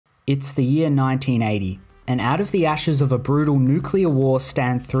It's the year 1980, and out of the ashes of a brutal nuclear war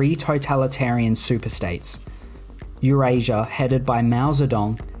stand three totalitarian superstates. Eurasia, headed by Mao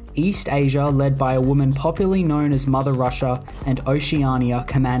Zedong, East Asia, led by a woman popularly known as Mother Russia, and Oceania,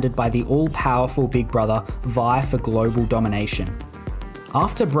 commanded by the all-powerful Big Brother, vie for global domination.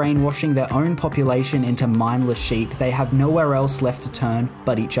 After brainwashing their own population into mindless sheep, they have nowhere else left to turn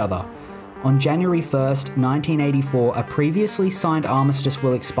but each other. On January 1st, 1984, a previously signed armistice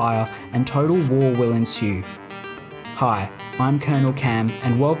will expire and total war will ensue. Hi, I'm Colonel Cam,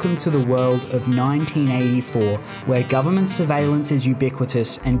 and welcome to the world of 1984, where government surveillance is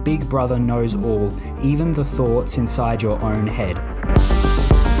ubiquitous and Big Brother knows all, even the thoughts inside your own head.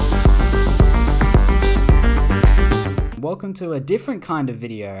 Welcome to a different kind of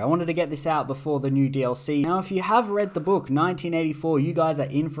video. I wanted to get this out before the new DLC. Now, if you have read the book 1984, you guys are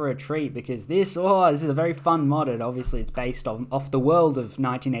in for a treat because this is a very fun mod. Obviously, it's based off the world of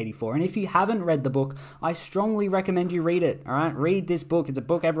 1984. And if you haven't read the book, I strongly recommend you read it. All right, read this book. It's a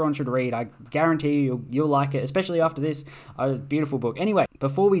book everyone should read. I guarantee you'll like it, especially after this beautiful book. Anyway,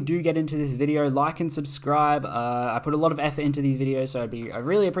 before we do get into this video, like and subscribe. I put a lot of effort into these videos, so I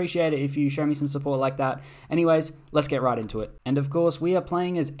really appreciate it if you show me some support like that. Anyways, let's get right into it. And of course, we are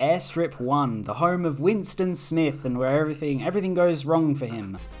playing as Airstrip 1, the home of Winston Smith, and where everything goes wrong for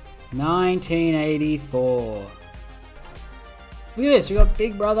him. 1984. Look at this, we got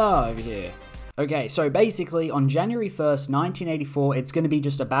Big Brother over here. Okay, so basically on January 1st, 1984, it's going to be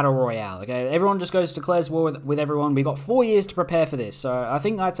just a battle royale, okay? Everyone just goes to declares war with everyone. We got 4 years to prepare for this, so I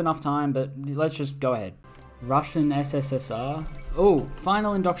think that's enough time, but let's just go ahead. Russian SSSR. Oh,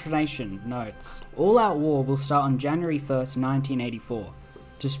 final indoctrination notes. All-out war will start on January 1st, 1984.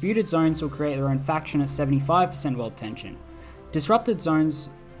 Disputed zones will create their own faction at 75% world tension. Disrupted zone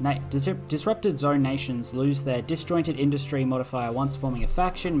nations lose their disjointed industry modifier once forming a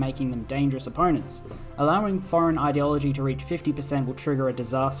faction, making them dangerous opponents. Allowing foreign ideology to reach 50% will trigger a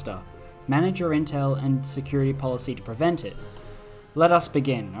disaster. Manage your intel and security policy to prevent it. Let us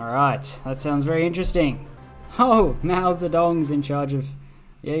begin. Alright, that sounds very interesting. Oh, Mao Zedong's in charge of,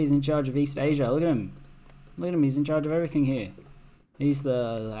 he's in charge of East Asia. Look at him. Look at him, he's in charge of everything here. He's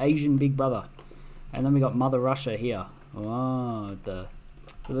the Asian Big Brother. And then we got Mother Russia here. Oh, the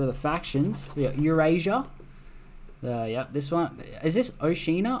factions. We got Eurasia. Yep, this one. Is this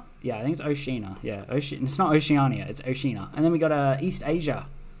Oceania? Yeah, I think it's Oceania. Yeah, it's not Oceania, it's Oceania. And then we got East Asia.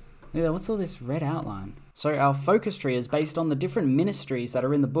 Look at that, what's all this red outline? So our focus tree is based on the different ministries that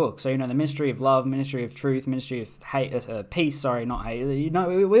are in the book. So, you know, the Ministry of Love, Ministry of Truth, Ministry of hate, Peace, sorry, not hate. You know,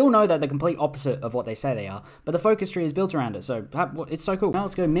 we all know that the complete opposite of what they say they are. But the focus tree is built around it, so it's so cool. Now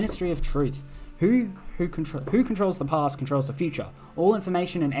let's go Ministry of Truth. Who controls the past controls the future. All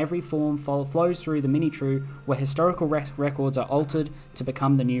information in every form flows through the mini-true, where historical records are altered to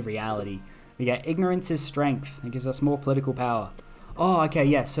become the new reality. We get ignorance is strength. It gives us more political power. Oh, okay,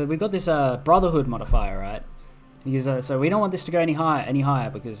 yeah, so we've got this Brotherhood modifier, right? Because, so we don't want this to go any higher,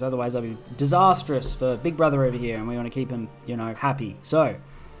 because otherwise that'll be disastrous for Big Brother over here, and we want to keep him, you know, happy. So,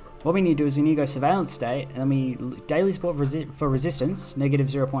 what we need to do is we need to go surveillance state, and then we daily support for resistance, negative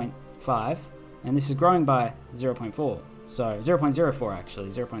 0.5, and this is growing by 0.4, so 0.04 actually,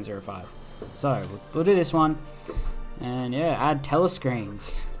 0.05. So, we'll do this one, and yeah, add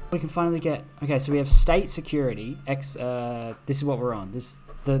telescreens. We can finally get, okay, so we have state security, this is what we're on. This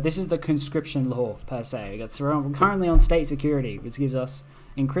is the conscription law, per se. We're currently on state security, which gives us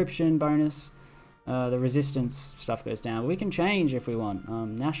encryption bonus. The resistance stuff goes down. But we can change if we want.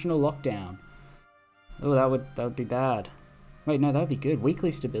 National lockdown. Oh, that would be bad. Wait, no, that would be good.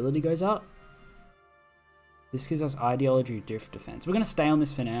 Weekly stability goes up. This gives us ideology drift defense. We're going to stay on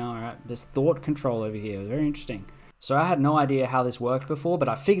this for now, alright? There's thought control over here. Very interesting. So I had no idea how this worked before, but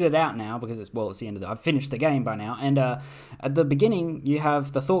I figured it out now because it's the end of I've finished the game by now. And at the beginning, you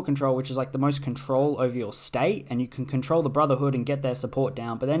have the thought control, which is like the most control over your state, and you can control the Brotherhood and get their support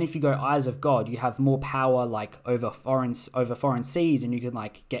down. But then if you go Eyes of God, you have more power like over foreign seas, and you can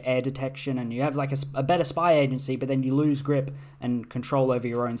like get air detection, and you have like a better spy agency. But then you lose grip and control over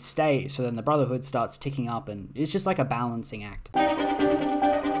your own state. So then the Brotherhood starts ticking up, and it's just like a balancing act.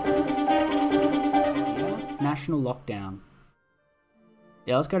 National lockdown.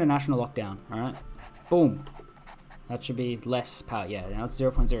 Yeah, let's go to national lockdown. Alright. Boom. That should be less power. Yeah, now it's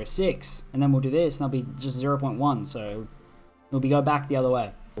 0.06. And then we'll do this, and that'll be just 0.1. So we'll go back the other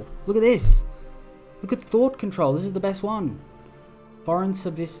way. Look at this. Look at thought control. This is the best one. Foreign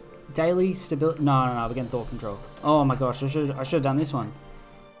daily stability. No, we're getting thought control. Oh my gosh, I should have done this one.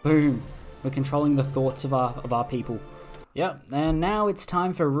 Boom. We're controlling the thoughts of our people. Yep, and now it's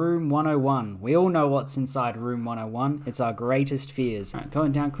time for room 101. We all know what's inside room 101. It's our greatest fears. Alright,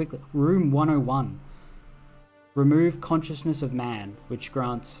 going down quickly. Room 101. Remove consciousness of man, which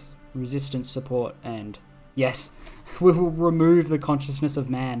grants resistance support and... Yes, we will remove the consciousness of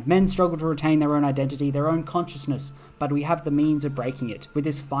man. Men struggle to retain their own identity, their own consciousness, but we have the means of breaking it. With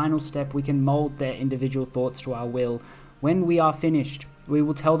this final step, we can mold their individual thoughts to our will. When we are finished, we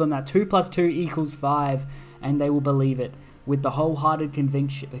will tell them that 2 + 2 = 5, and they will believe it with the wholehearted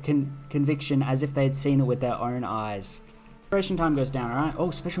conviction as if they had seen it with their own eyes. Duration time goes down, alright? Oh,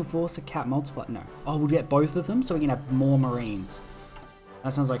 Special Force, a Cap multiplier. No. Oh, we'll get both of them so we can have more Marines.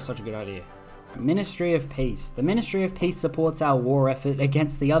 That sounds like such a good idea. Ministry of Peace. The Ministry of Peace supports our war effort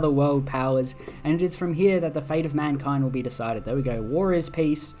against the other world powers, and it is from here that the fate of mankind will be decided. There we go. War is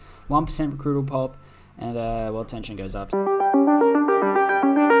peace, 1% recruital pop, and well, tension goes up.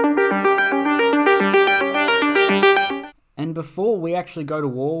 And before we actually go to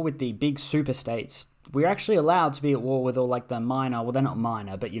war with the big super states, we're actually allowed to be at war with all like the minor, well they're not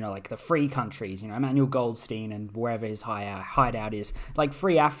minor, but you know, like the free countries, you know, Emmanuel Goldstein and wherever his hideout is, like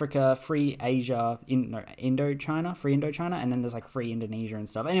free Africa, free Asia, Indochina, free Indochina, and then there's like free Indonesia and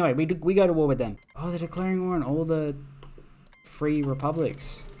stuff. Anyway, we go to war with them. Oh, they're declaring war on all the free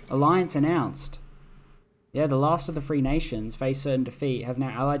republics. Alliance announced. Yeah, the last of the free nations face certain defeat, have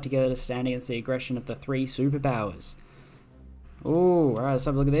now allied together to stand against the aggression of the 3 superpowers. Ooh, alright, let's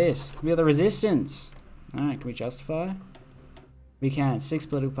have a look at this. We got the resistance. Alright, can we justify? We can. 6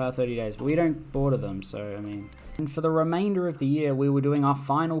 political power, 30 days, but we don't border them, so, I mean... And for the remainder of the year, we were doing our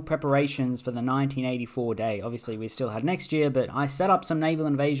final preparations for the 1984 day. Obviously, we still had next year, but I set up some naval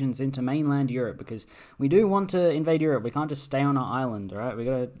invasions into mainland Europe, because we do want to invade Europe. We can't just stay on our island, alright? We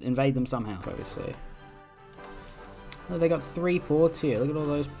gotta invade them somehow, obviously. Oh, they got 3 ports here. Look at all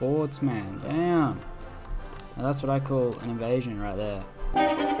those ports, man. Damn. Now that's what I call an invasion right there.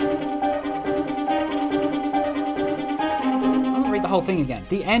 I'll read the whole thing again.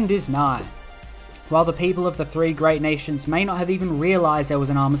 The end is nigh. While the people of the 3 great nations may not have even realized there was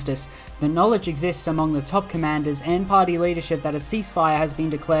an armistice, the knowledge exists among the top commanders and party leadership that a ceasefire has been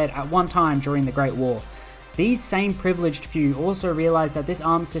declared at one time during the Great War. These same privileged few also realize that this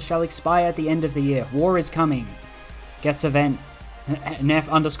armistice shall expire at the end of the year. War is coming. Gets event.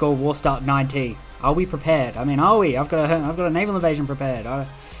 Nef_war start 9T. Are we prepared? I mean, are we? I've got a naval invasion prepared. I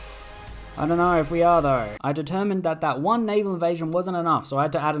don't know if we are, though. I determined that one naval invasion wasn't enough, so I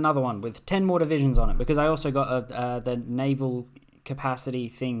had to add another one with 10 more divisions on it, because I also got the naval capacity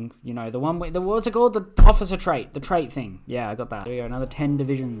thing, you know, the one with, what's it called? The officer trait, the trait thing. Yeah, I got that. There we go, another 10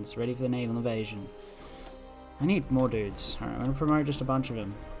 divisions ready for the naval invasion. I need more dudes. Alright, I'm gonna promote just a bunch of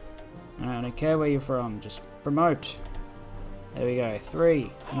them. Alright, I don't care where you're from, just promote. There we go, 3.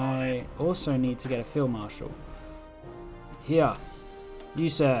 And I also need to get a field marshal. Here. You,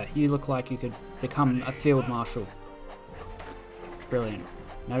 sir, you look like you could become a field marshal. Brilliant.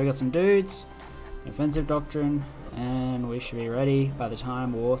 Now we got some dudes, offensive doctrine, and we should be ready by the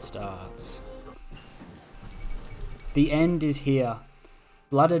time war starts. The end is here.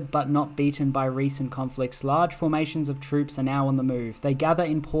 Blooded but not beaten by recent conflicts, large formations of troops are now on the move. They gather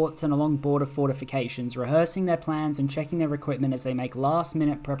in ports and along border fortifications, rehearsing their plans and checking their equipment as they make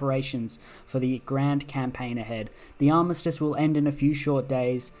last-minute preparations for the grand campaign ahead. The armistice will end in a few short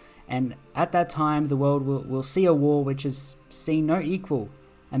days, and at that time the world will see a war which has seen no equal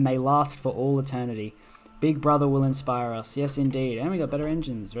and may last for all eternity. Big Brother will inspire us. Yes, indeed. And we got better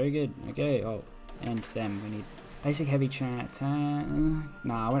engines. Very good. Okay. Oh, and them. We need... Basic heavy chat.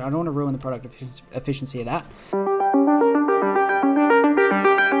 Nah, I don't want to ruin the product efficiency of that. There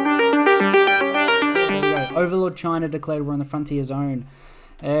we go. Overlord China declared war on the frontier zone.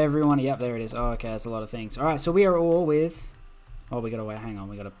 Everyone, yep, there it is. Oh, okay, that's a lot of things. Alright, so we are all with... Oh, we gotta wait, hang on,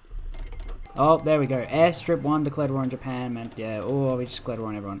 we gotta... Oh, there we go. Airstrip 1 declared war on Japan, man. Yeah, oh, we just declared war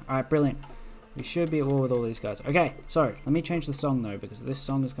on everyone. Alright, brilliant. We should be at war with all these guys. Okay, so, let me change the song though, because this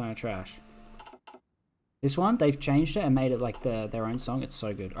song is kind of trash. This one, they've changed it and made it like their own song. It's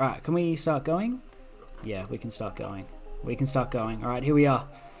so good. Alright, can we start going? Yeah, we can start going. We can start going. Alright, here we are.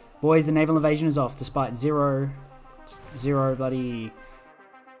 Boys, the naval invasion is off. Despite zero bloody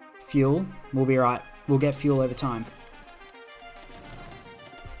fuel, we'll be alright. We'll get fuel over time.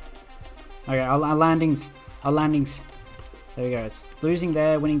 Okay, our landings. There we go. It's losing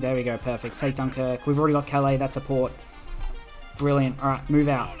there, winning. There we go. Perfect. Take Dunkirk. We've already got Calais. That's a port. Brilliant. Alright, move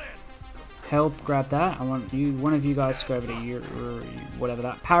out. Help, grab that. I want you, one of you guys to go over to you, whatever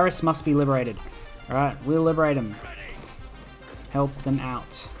that. Paris must be liberated. Alright, we'll liberate them. Help them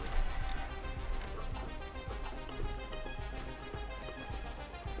out.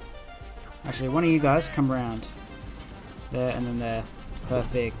 Actually, one of you guys come around. there, and then there.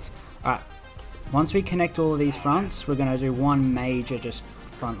 Perfect. Alright. Once we connect all of these fronts, we're going to do one major just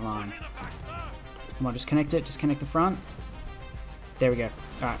front line. Come on, just connect it. Just connect the front. There we go.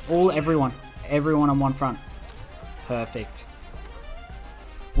 Alright, everyone. Everyone on one front. Perfect.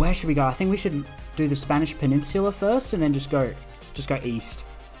 Where should we go? I think we should do the Spanish Peninsula first and then just go east.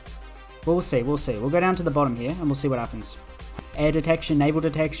 Well, we'll see. We'll see. We'll go down to the bottom here and we'll see what happens. Air detection, naval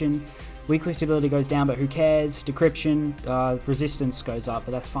detection. Weekly stability goes down, but who cares? Decryption, resistance goes up,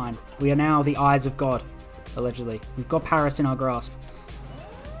 but that's fine. We are now the eyes of God, allegedly. We've got Paris in our grasp.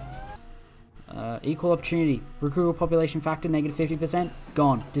 Equal opportunity. Recruitable population factor, negative 50%.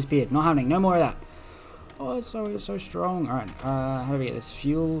 Gone. Disappeared. Not happening. No more of that. Oh, it's so strong. Alright, how do we get this?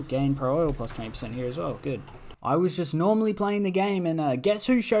 Fuel, gain per oil, plus 20% here as well. Good. I was just normally playing the game, and guess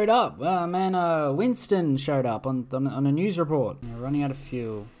who showed up? Winston showed up on a news report. We're running out of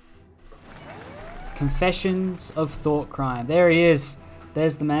fuel. Confessions of Thought Crime. There he is.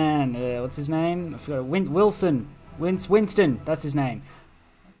 There's the man. What's his name? I forgot. Winston. That's his name.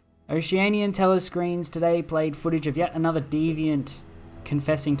 Oceanian telescreens today played footage of yet another deviant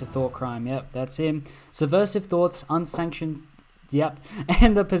confessing to thought crime. Yep, that's him. Subversive thoughts, unsanctioned. Yep,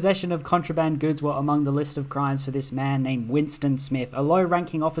 and the possession of contraband goods were among the list of crimes for this man named Winston Smith, a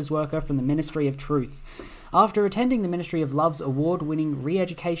low-ranking office worker from the Ministry of Truth. After attending the Ministry of Love's award-winning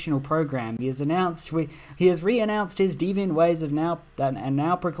re-educational program, he has re-announced his deviant ways of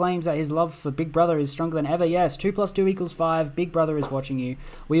now proclaims that his love for Big Brother is stronger than ever. Yes, 2 + 2 = 5. Big Brother is watching you.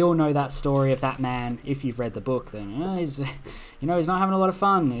 We all know that story of that man. If you've read the book, then he's not having a lot of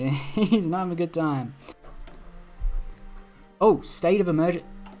fun. He's not having a good time. Oh, state of emergency.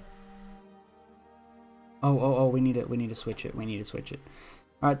 Oh, we need to switch it.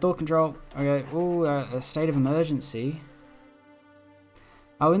 Alright, thought control. Okay, a state of emergency.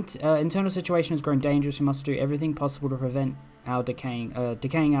 Our internal situation has grown dangerous. We must do everything possible to prevent our decaying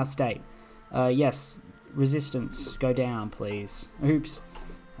our state. Yes, resistance, go down, please. Oops.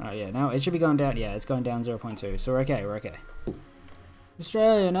 Alright, yeah, no, it should be going down. Yeah, it's going down 0.2, so we're okay.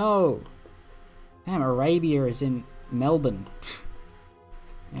 Australia, no! Damn, Arabia is in Melbourne.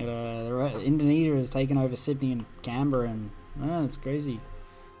 Indonesia has taken over Sydney and Canberra, and it's crazy.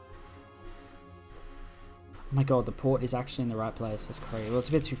 Oh my god, the port is actually in the right place. That's crazy. Well, it's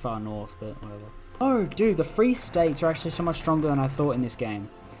a bit too far north, but whatever. Oh, dude, the free states are actually so much stronger than I thought in this game.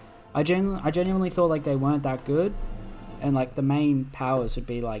 I genuinely thought like they weren't that good, and like the main powers would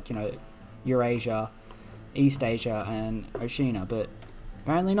be like, you know, Eurasia, East Asia, and Oceania, but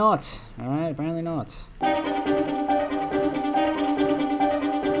apparently not. Alright, apparently not.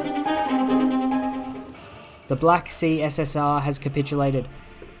 The Black Sea SSR has capitulated.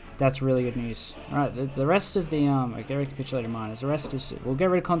 That's really good news. Alright, the rest of the, okay, we capitulated miners. The rest is, we'll get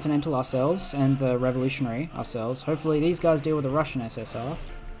rid of Continental ourselves and the Revolutionary ourselves. Hopefully these guys deal with the Russian SSR.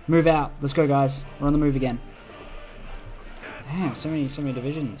 Move out. Let's go, guys. We're on the move again. Damn, so many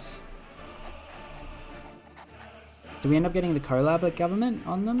divisions. Do we end up getting the collab government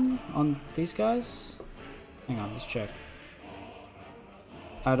on them? On these guys? Hang on, let's check.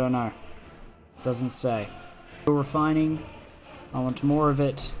 I don't know. Doesn't say. Fuel refining. I want more of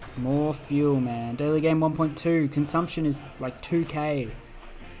it. More fuel, man. Daily game 1.2. Consumption is like 2k.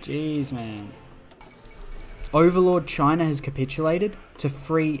 Jeez, man. Overlord China has capitulated to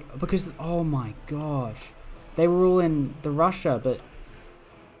free... Because, oh my gosh. They were all in the Russia, but...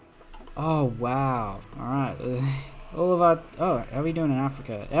 Oh, wow. Alright. All of our... Oh, how are we doing in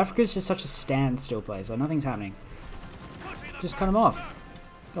Africa? Africa's just such a standstill place. Like, nothing's happening. Just cut them off.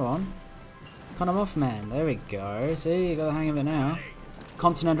 Go on. Cut them off, man. There we go. See, you got the hang of it now.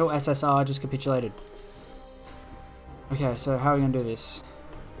 Continental SSR just capitulated. Okay, so how are we going to do this?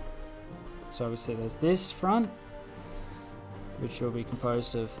 So obviously there's this front, which will be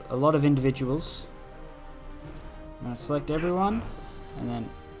composed of a lot of individuals. I'm going to select everyone, and then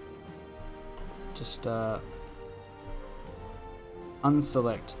just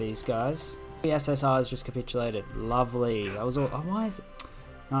unselect these guys. The SSR has just capitulated. Lovely. That was all. Oh, why is it?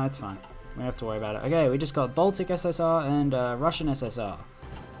 No, it's fine. We don't have to worry about it. Okay, we just got Baltic SSR and Russian SSR.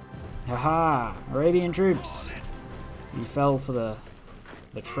 Haha! Arabian troops! You fell for the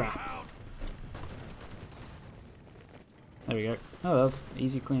trap. There we go. Oh, that was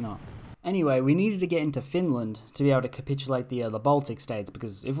easy cleanup. Anyway, we needed to get into Finland to be able to capitulate the Baltic states,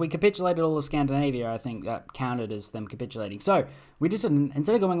 because if we capitulated all of Scandinavia, I think that counted as them capitulating. So, we just,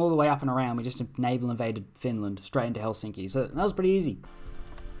 instead of going all the way up and around, we just naval invaded Finland straight into Helsinki. So, that was pretty easy.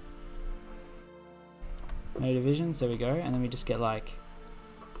 No divisions, there we go, and then we just get like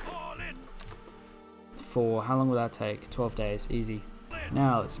 4. How long will that take? 12 days, easy.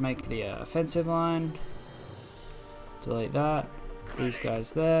 Now let's make the offensive line. Delete that. These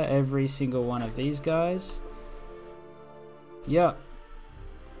guys there. Every single one of these guys. Yep.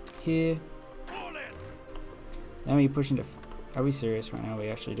 Here. Then we push into... Are we serious right now? Are we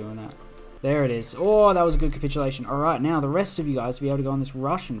actually doing that? There it is. Oh, that was a good capitulation. Alright, now the rest of you guys will be able to go on this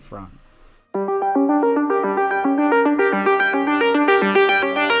Russian front.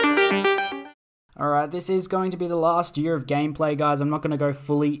 Alright, this is going to be the last year of gameplay, guys. I'm not going to go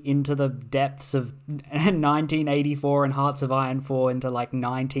fully into the depths of 1984 and Hearts of Iron 4 into like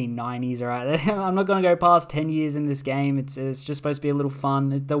 1990s, alright? I'm not going to go past 10 years in this game. It's just supposed to be a little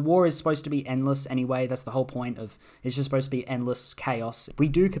fun. The war is supposed to be endless anyway. That's the whole point of it's just supposed to be endless chaos. We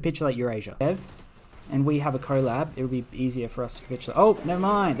do capitulate Eurasia. And we have a collab. It would be easier for us to capitulate. Oh, never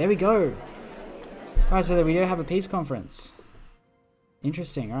mind. There we go. Alright, so we do have a peace conference.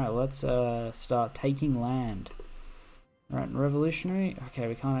 Interesting. Alright, well, let's start taking land. Alright, revolutionary. Okay,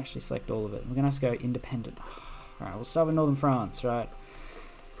 we can't actually select all of it. We're going to have to go independent. Alright, we'll start with Northern France, right?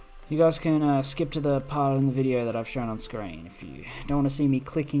 You guys can skip to the part in the video that I've shown on screen if you don't want to see me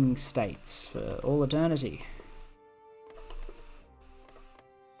clicking states for all eternity.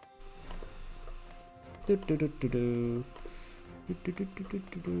 Yeah,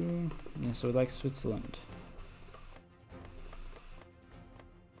 so we like Switzerland.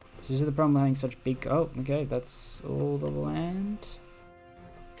 So this is the problem with having such big... Oh, okay, that's all the land.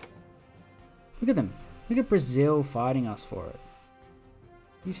 Look at them. Look at Brazil fighting us for it.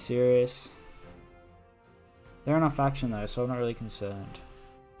 Are you serious? They're in our faction though, so I'm not really concerned.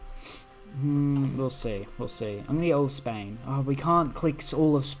 We'll see. We'll see. I'm gonna get all of Spain. Oh, we can't click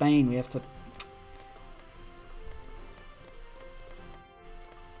all of Spain. We have to...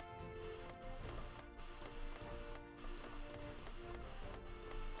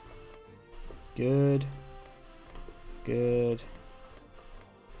 Good. Good.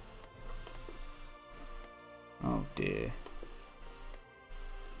 Oh dear.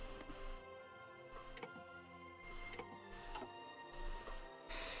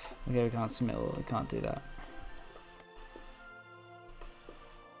 Okay, we can't submit. We can't do that.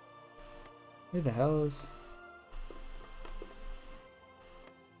 Who the hell is...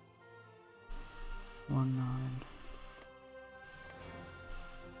 19.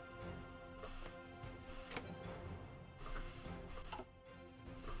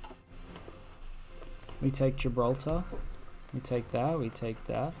 We take Gibraltar, we take that, we take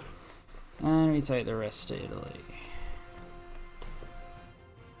that, and we take the rest of Italy.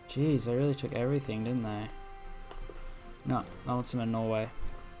 Jeez, they really took everything, didn't they? No, I want some in Norway.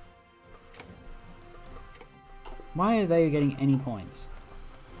 Why are they getting any points?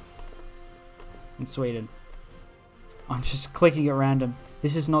 In Sweden. I'm just clicking at random.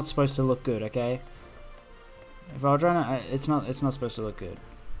 This is not supposed to look good, okay? If I were trying to, it's not supposed to look good.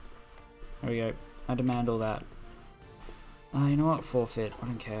 There we go. I demand all that. You know what? Forfeit. I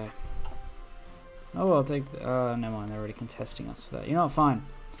don't care. Oh, well, I'll take the... never mind. They're already contesting us for that. You know what? Fine.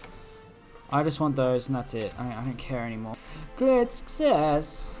 I just want those, and that's it. I don't care anymore. Great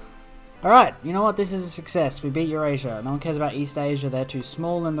success! Alright, you know what? This is a success. We beat Eurasia. No one cares about East Asia. They're too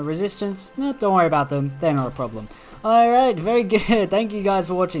small. And the resistance? Don't worry about them. They're not a problem. Alright, very good. Thank you guys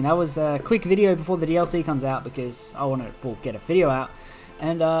for watching. That was a quick video before the DLC comes out because I want to get a video out.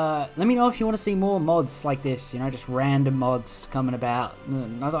 And let me know if you want to see more mods like this, you know, just random mods coming about.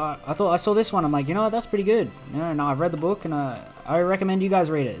 I thought I saw this one, I'm like, you know what, that's pretty good. You know, no, I've read the book and I recommend you guys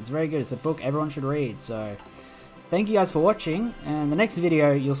read it. It's very good. It's a book everyone should read. So thank you guys for watching. And the next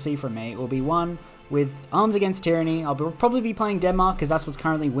video you'll see from me will be one with Arms Against Tyranny. I'll probably be playing Denmark because that's what's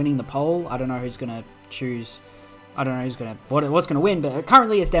currently winning the poll. I don't know who's going to choose. I don't know who's going to, what's going to win, but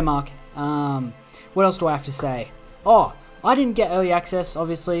currently it's Denmark. What else do I have to say? Oh, I didn't get early access,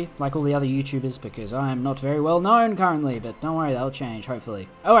 obviously, like all the other YouTubers, because I am not very well known currently, but don't worry, that'll change, hopefully.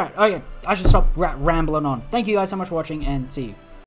 Alright, okay, I should stop rambling on. Thank you guys so much for watching, and see you.